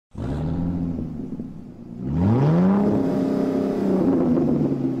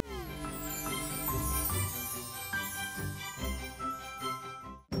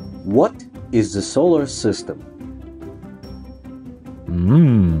What is the solar system?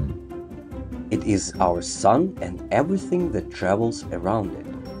 It is our sun and everything that travels around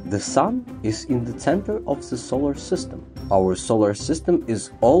it. The sun is in the center of the solar system. Our solar system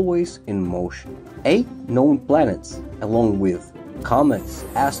is always in motion. 8 known planets, along with comets,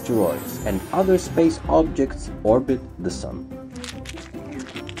 asteroids, and other space objects, orbit the sun.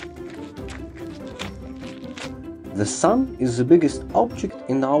 The sun is the biggest object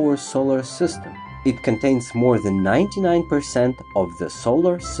in our solar system. It contains more than 99% of the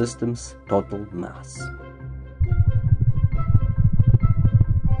solar system's total mass.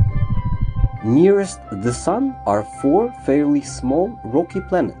 Nearest the sun are 4 fairly small rocky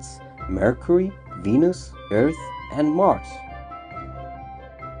planets: Mercury, Venus, Earth, and Mars.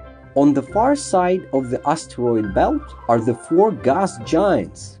 On the far side of the asteroid belt are the 4 gas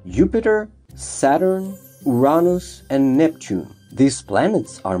giants: Jupiter, Saturn, Uranus, and Neptune. These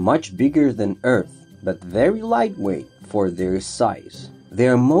planets are much bigger than Earth, but very lightweight for their size. They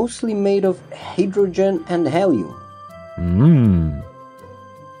are mostly made of hydrogen and helium.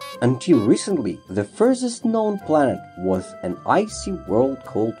 Until recently, the furthest known planet was an icy world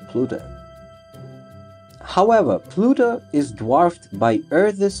called Pluto. However, Pluto is dwarfed by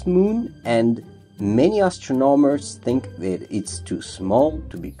Earth's moon, and many astronomers think that it's too small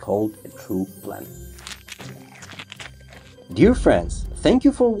to be called a true planet. Dear friends, thank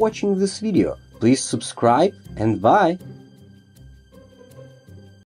you for watching this video. Please subscribe and bye!